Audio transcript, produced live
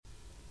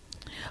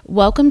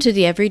Welcome to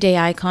the Everyday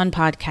Icon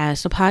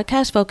Podcast, a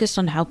podcast focused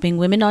on helping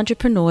women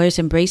entrepreneurs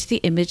embrace the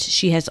image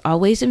she has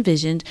always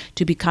envisioned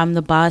to become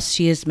the boss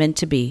she is meant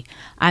to be.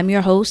 I'm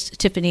your host,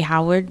 Tiffany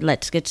Howard.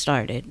 Let's get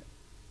started.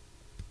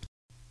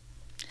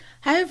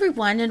 Hi,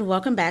 everyone, and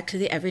welcome back to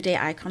the Everyday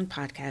Icon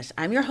Podcast.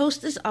 I'm your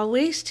host, as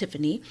always,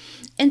 Tiffany.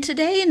 And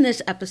today in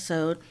this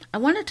episode, I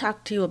want to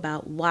talk to you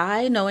about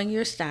why knowing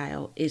your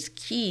style is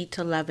key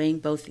to loving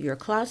both your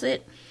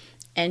closet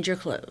and your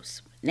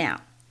clothes.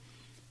 Now,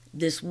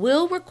 this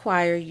will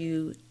require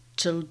you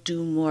to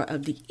do more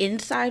of the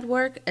inside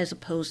work as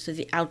opposed to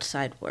the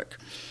outside work.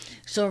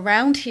 So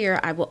around here,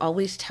 I will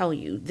always tell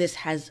you this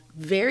has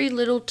very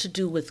little to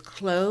do with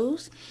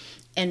clothes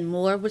and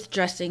more with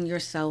dressing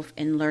yourself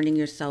and learning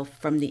yourself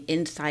from the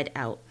inside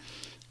out,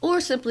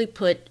 or simply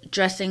put,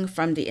 dressing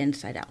from the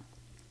inside out.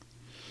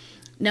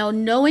 Now,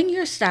 knowing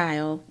your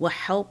style will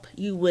help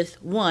you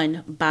with,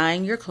 one,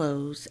 buying your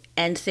clothes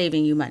and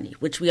saving you money,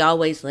 which we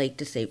always like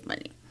to save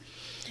money.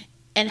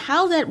 And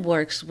how that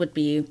works would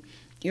be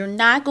you're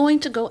not going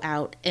to go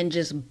out and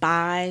just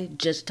buy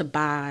just to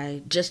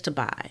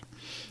buy.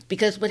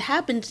 Because what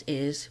happens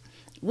is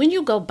when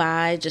you go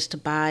buy just to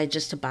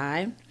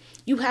buy,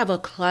 you have a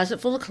closet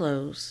full of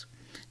clothes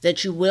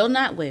that you will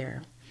not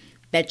wear,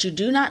 that you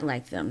do not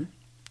like them.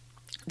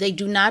 They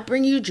do not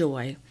bring you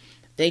joy.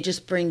 They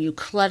just bring you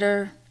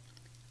clutter,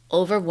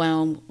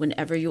 overwhelm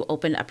whenever you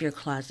open up your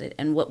closet.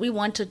 And what we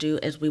want to do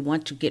is we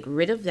want to get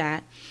rid of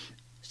that,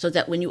 so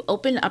that when you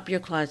open up your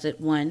closet,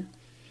 one,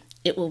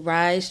 it will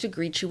rise to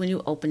greet you when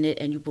you open it,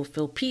 and you will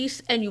feel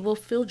peace and you will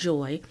feel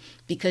joy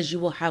because you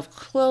will have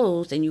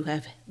clothes and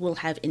will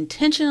have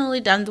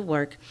intentionally done the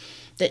work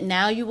that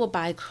now you will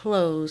buy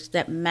clothes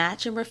that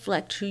match and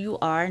reflect who you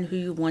are and who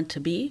you want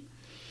to be.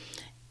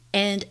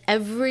 And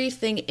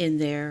everything in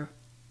there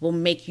will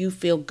make you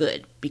feel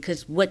good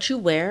because what you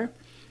wear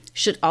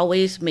should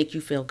always make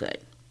you feel good.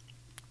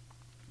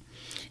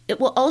 It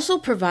will also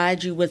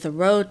provide you with a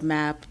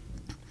roadmap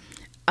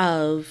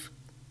of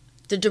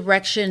the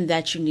direction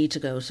that you need to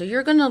go. So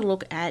you're going to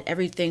look at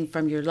everything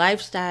from your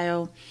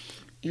lifestyle,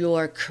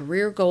 your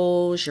career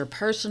goals, your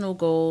personal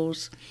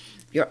goals,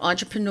 your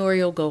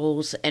entrepreneurial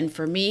goals. And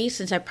for me,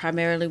 since I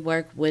primarily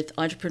work with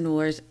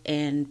entrepreneurs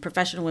and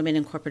professional women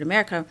in corporate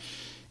America,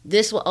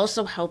 this will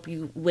also help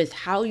you with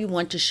how you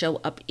want to show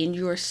up in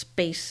your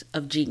space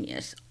of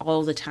genius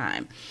all the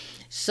time,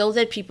 so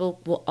that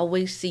people will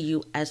always see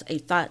you as a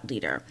thought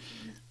leader.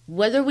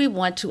 Whether we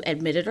want to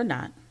admit it or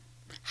not,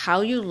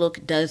 how you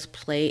look does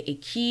play a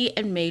key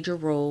and major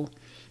role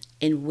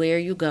in where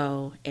you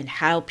go and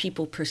how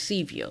people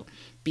perceive you.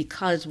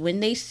 Because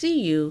when they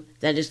see you,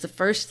 that is the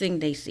first thing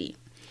they see.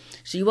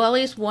 So you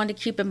always want to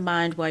keep in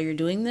mind while you're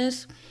doing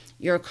this,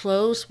 your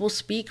clothes will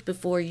speak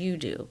before you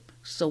do.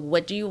 So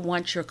what do you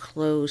want your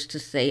clothes to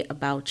say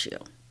about you?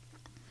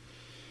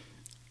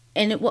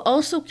 And it will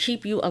also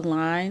keep you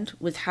aligned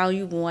with how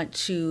you want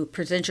to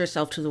present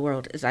yourself to the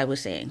world, as I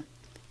was saying.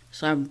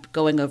 So I'm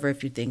going over a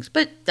few things,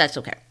 but that's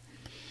okay.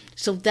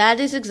 So that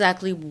is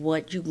exactly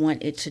what you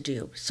want it to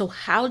do. So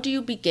how do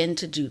you begin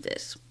to do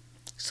this?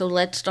 So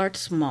let's start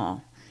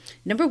small.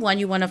 Number one,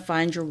 you want to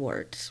find your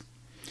words.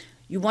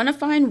 You want to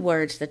find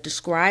words that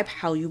describe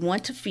how you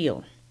want to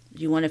feel.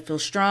 You want to feel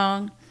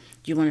strong.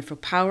 You want to feel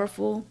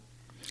powerful.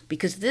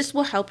 Because this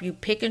will help you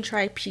pick and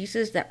try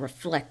pieces that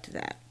reflect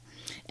that.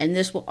 And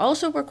this will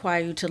also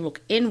require you to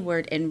look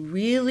inward and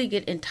really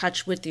get in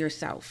touch with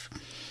yourself.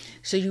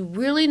 So you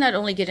really not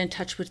only get in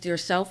touch with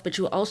yourself, but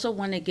you also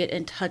want to get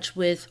in touch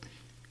with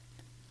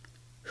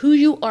who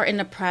you are in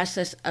the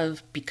process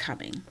of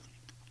becoming.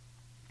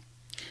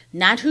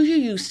 Not who you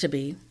used to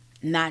be,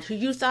 not who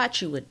you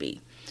thought you would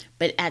be,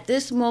 but at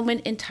this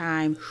moment in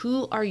time,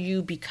 who are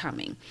you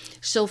becoming?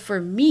 So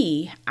for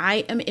me,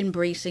 I am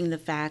embracing the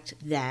fact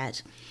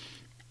that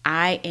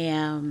I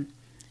am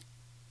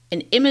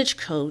an image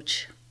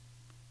coach,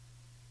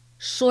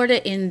 sort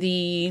of in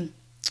the,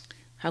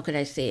 how could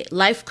I say it,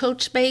 life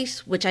coach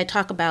space, which I've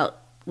talked about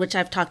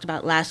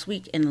last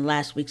week in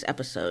last week's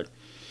episode.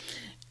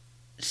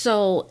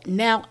 So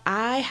now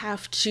I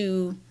have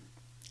to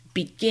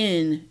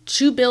begin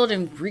to build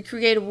and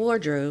recreate a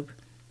wardrobe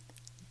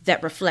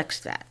that reflects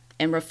that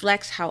and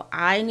reflects how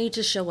I need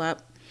to show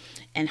up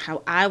and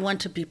how I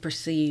want to be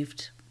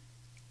perceived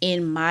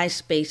in my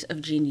space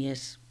of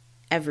genius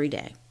every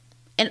day.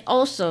 And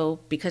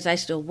also, because I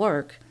still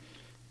work,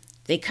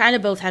 they kind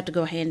of both have to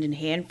go hand in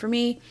hand for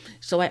me.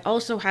 So I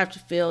also have to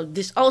feel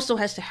this also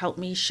has to help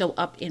me show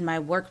up in my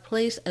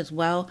workplace as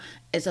well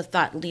as a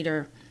thought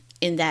leader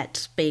in that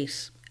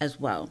space as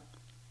well.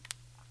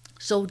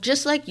 So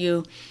just like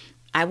you,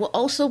 I will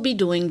also be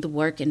doing the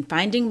work and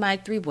finding my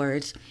 3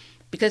 words,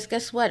 because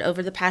guess what?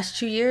 Over the past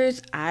 2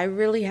 years, I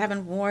really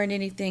haven't worn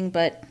anything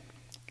but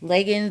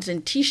leggings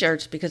and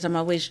t-shirts because I'm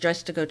always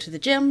dressed to go to the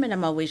gym and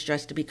I'm always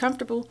dressed to be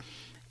comfortable,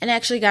 and I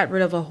actually got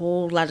rid of a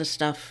whole lot of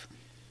stuff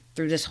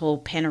through this whole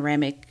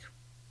panoramic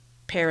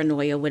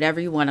paranoia,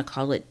 whatever you want to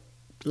call it,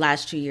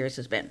 last 2 years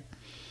has been.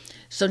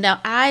 So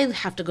now I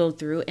have to go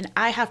through and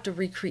I have to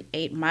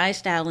recreate my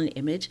style and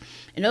image.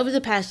 And over the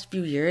past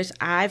few years,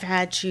 I've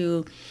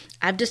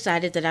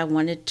decided that I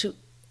wanted to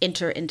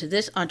enter into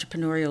this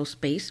entrepreneurial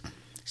space.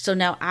 So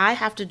now I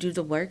have to do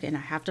the work and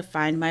I have to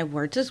find my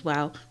words as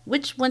well,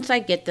 which once I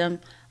get them,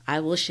 I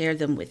will share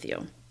them with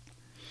you.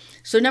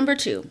 So number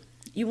 2,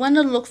 you want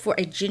to look for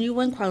a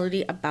genuine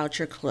quality about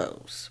your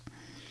clothes.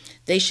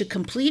 They should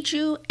complete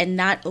you and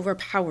not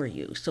overpower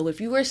you. So if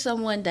you are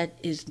someone that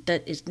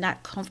is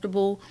not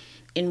comfortable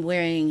in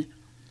wearing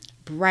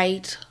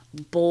bright,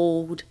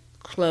 bold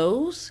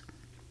clothes,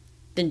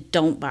 then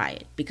don't buy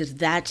it, because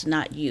that's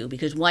not you.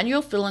 Because 1,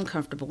 you'll feel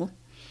uncomfortable.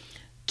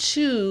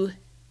 2,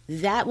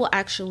 that will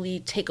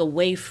actually take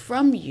away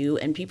from you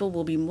and people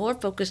will be more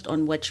focused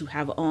on what you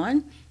have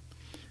on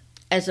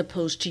as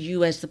opposed to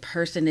you as the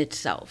person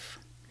itself.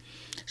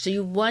 So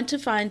you want to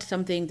find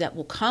something that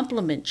will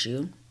complement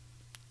you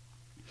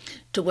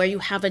to where you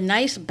have a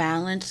nice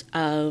balance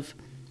of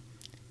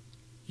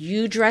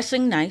you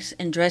dressing nice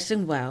and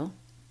dressing well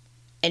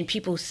and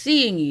people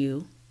seeing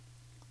you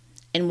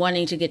and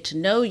wanting to get to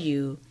know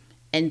you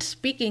and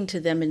speaking to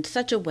them in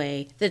such a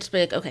way that's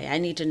like, okay, I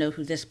need to know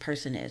who this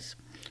person is.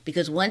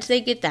 Because once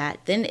they get that,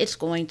 then it's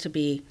going to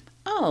be,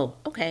 oh,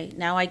 okay,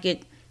 now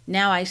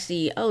I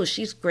see, oh,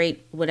 she's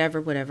great,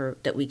 whatever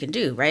that we can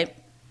do, right?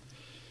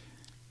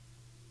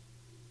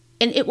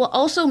 And it will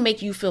also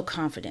make you feel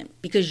confident,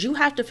 because you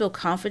have to feel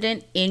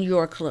confident in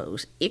your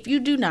clothes. If you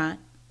do not,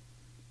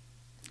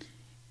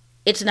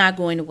 it's not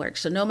going to work.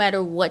 So no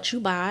matter what you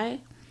buy,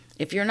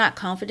 if you're not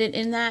confident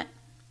in that,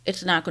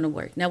 it's not going to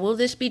work. Now, will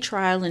this be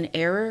trial and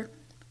error?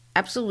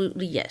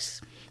 Absolutely, yes.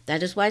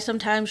 That is why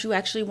sometimes you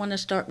actually want to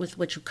start with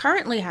what you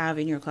currently have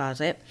in your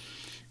closet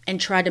and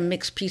try to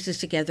mix pieces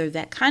together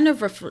that kind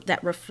of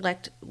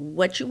reflect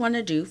what you want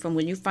to do from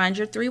when you find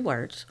your 3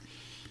 words.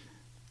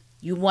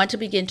 You want to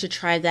begin to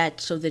try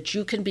that so that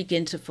you can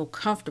begin to feel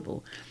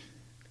comfortable.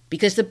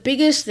 Because the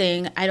biggest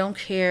thing, I don't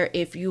care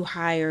if you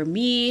hire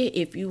me,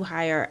 if you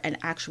hire an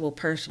actual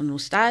personal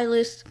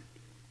stylist,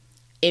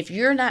 if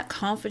you're not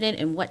confident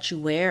in what you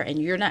wear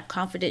and you're not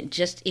confident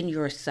just in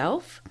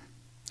yourself,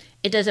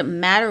 it doesn't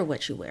matter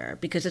what you wear,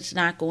 because it's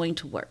not going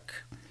to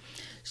work.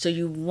 So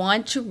you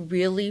want to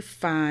really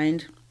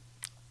find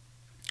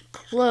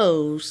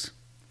clothes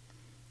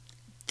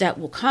that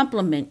will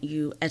complement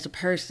you as a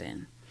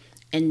person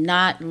and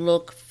not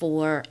look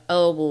for,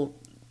 oh, well,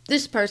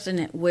 this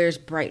person wears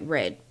bright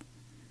red,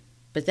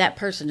 but that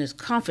person is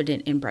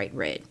confident in bright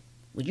red.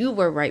 When you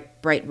wear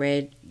bright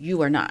red,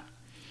 you are not.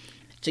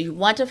 So you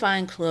want to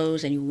find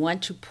clothes and you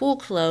want to pull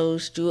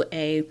clothes, do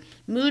a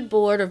mood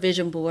board or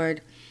vision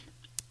board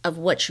of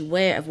what you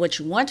wear, of what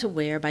you want to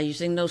wear by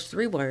using those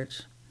 3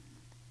 words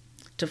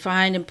to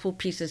find and pull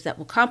pieces that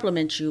will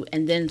complement you,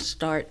 and then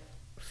start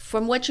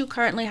from what you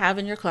currently have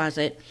in your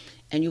closet,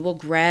 and you will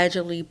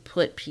gradually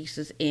put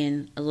pieces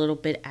in a little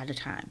bit at a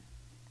time.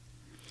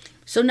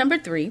 So number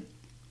 3,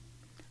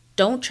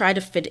 don't try to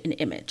fit an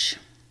image.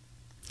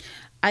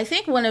 I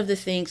think one of the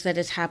things that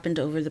has happened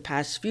over the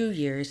past few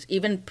years,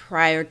 even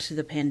prior to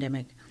the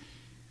pandemic,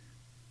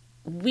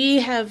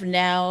 we have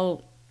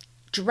now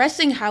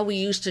dressing how we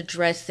used to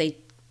dress, say,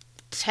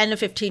 10 to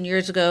 15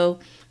 years ago,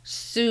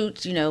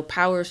 suits,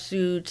 power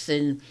suits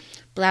and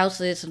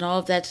blouses and all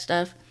of that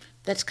stuff,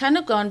 that's kind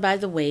of gone by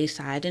the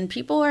wayside. And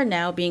people are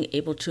now being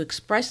able to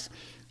express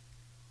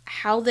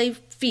how they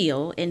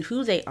feel and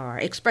who they are,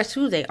 express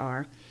who they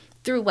are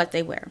through what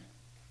they wear.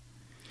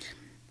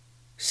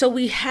 So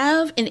we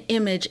have an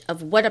image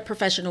of what a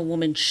professional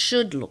woman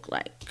should look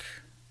like.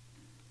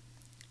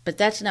 But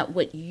that's not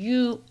what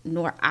you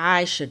nor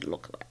I should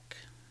look like.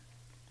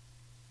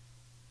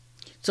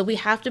 So we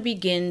have to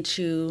begin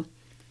to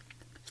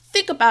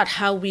think about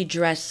how we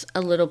dress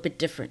a little bit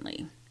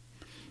differently.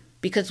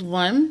 Because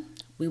 1,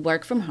 we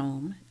work from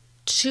home.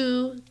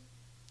 2,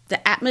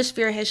 the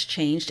atmosphere has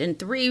changed. And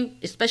 3,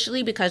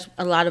 especially because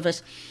a lot of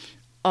us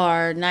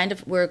are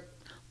we're,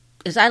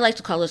 as I like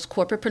to call us,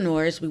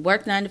 corporatepreneurs. We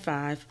work 9 to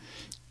 5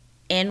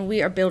 and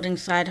we are building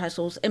side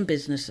hustles and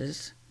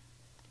businesses.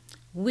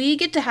 We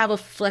get to have a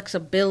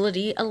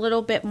flexibility a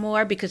little bit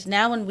more, because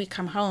now when we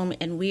come home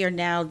and we are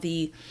now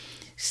the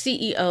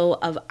CEO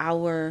of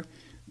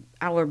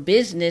our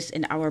business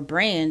and our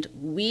brand,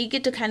 we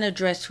get to kind of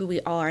dress who we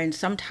are. And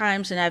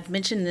sometimes, and I've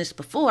mentioned this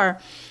before,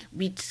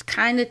 we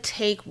kind of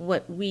take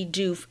what we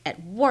do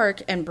at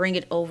work and bring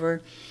it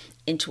over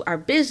into our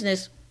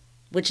business,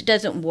 which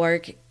doesn't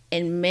work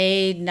and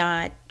may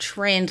not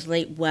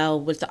translate well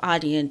with the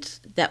audience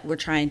that we're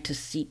trying to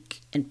seek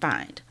and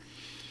find.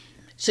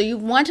 So you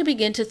want to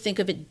begin to think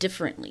of it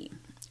differently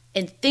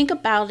and think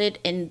about it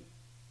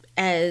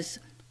as,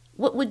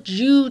 what would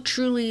you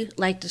truly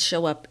like to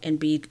show up and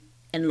be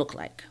and look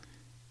like?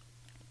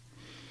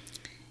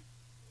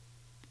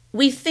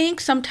 We think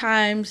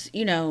sometimes,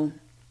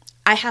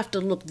 I have to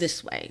look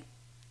this way.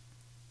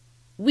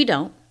 We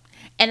don't.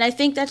 And I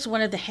think that's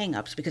one of the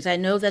hang-ups, because I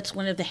know that's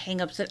one of the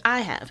hang-ups that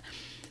I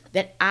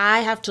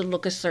have to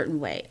look a certain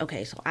way.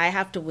 Okay, so I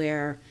have to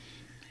wear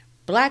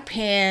black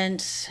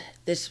pants,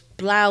 this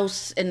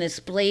blouse, and this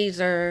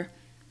blazer.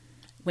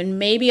 when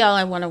maybe all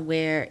I want to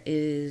wear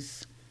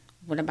is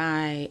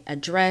a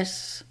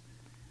dress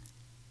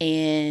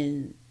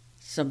and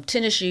some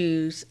tennis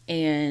shoes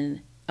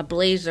and a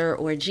blazer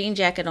or a jean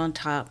jacket on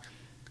top,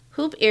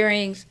 hoop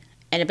earrings,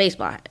 and a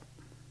baseball hat.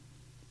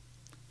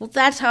 Well,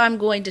 that's how I'm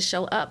going to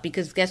show up,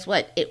 because guess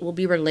what? It will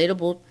be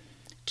relatable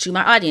to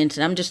my audience.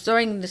 And I'm just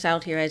throwing this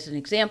out here as an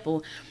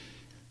example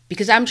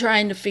because I'm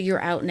trying to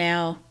figure out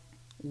now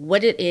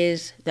what it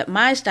is that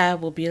my style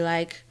will be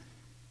like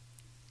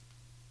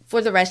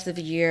for the rest of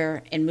the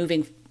year and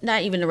moving,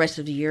 not even the rest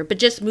of the year, but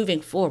just moving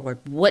forward.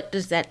 What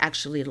does that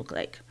actually look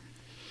like?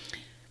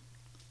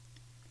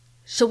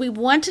 So we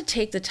want to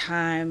take the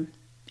time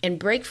and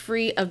break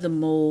free of the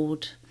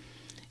mold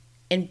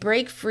and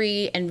break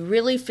free and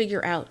really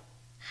figure out,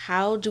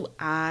 how do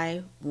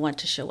I want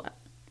to show up?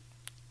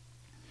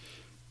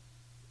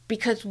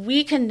 Because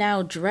we can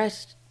now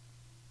dress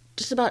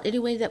just about any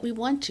way that we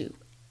want to.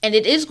 And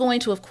it is going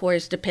to, of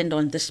course, depend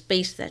on the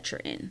space that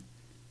you're in.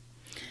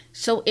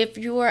 So if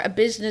you're a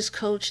business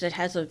coach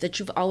that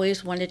you've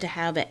always wanted to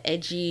have an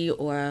edgy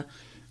or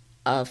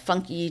a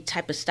funky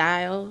type of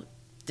style,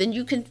 then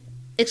you can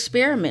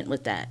experiment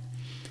with that.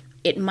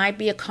 It might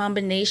be a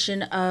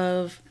combination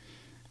of,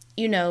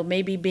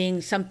 maybe being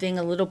something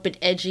a little bit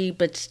edgy,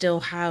 but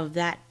still have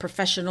that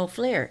professional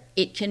flair.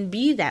 It can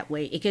be that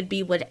way. It could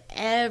be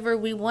whatever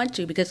we want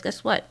to, because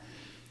guess what?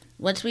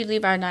 Once we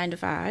leave our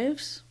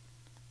 9-to-5s,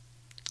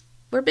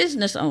 we're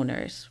business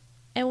owners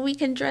and we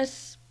can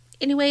dress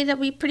any way that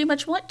we pretty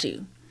much want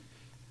to.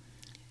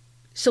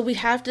 So we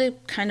have to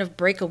kind of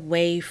break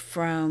away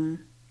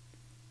from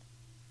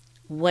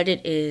what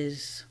it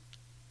is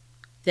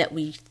that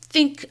we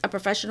think a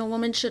professional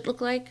woman should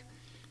look like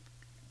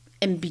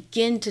and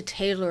begin to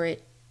tailor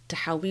it to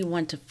how we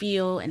want to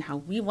feel and how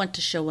we want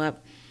to show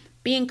up,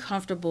 being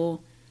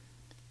comfortable,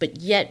 but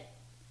yet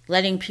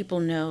letting people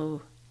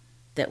know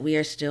that we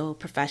are still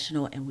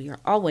professional and we are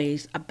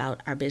always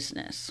about our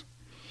business.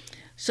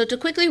 So to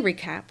quickly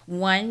recap,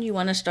 1, you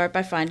want to start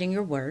by finding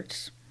your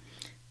words.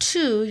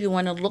 2, you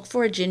want to look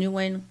for a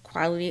genuine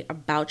quality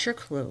about your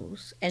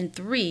clothes. And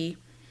 3,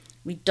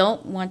 we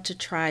don't want to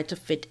try to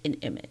fit an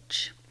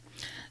image.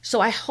 So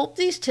I hope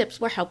these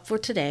tips were helpful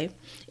today.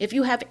 If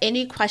you have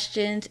any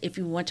questions, if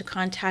you want to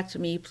contact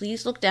me,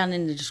 please look down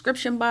in the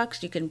description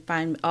box. You can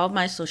find all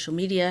my social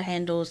media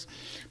handles,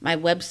 my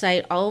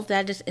website, all of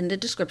that is in the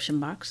description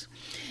box.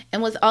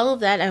 And with all of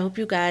that, I hope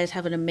you guys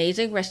have an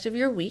amazing rest of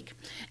your week,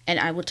 and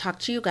I will talk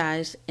to you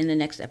guys in the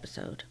next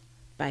episode.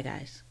 Bye,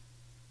 guys.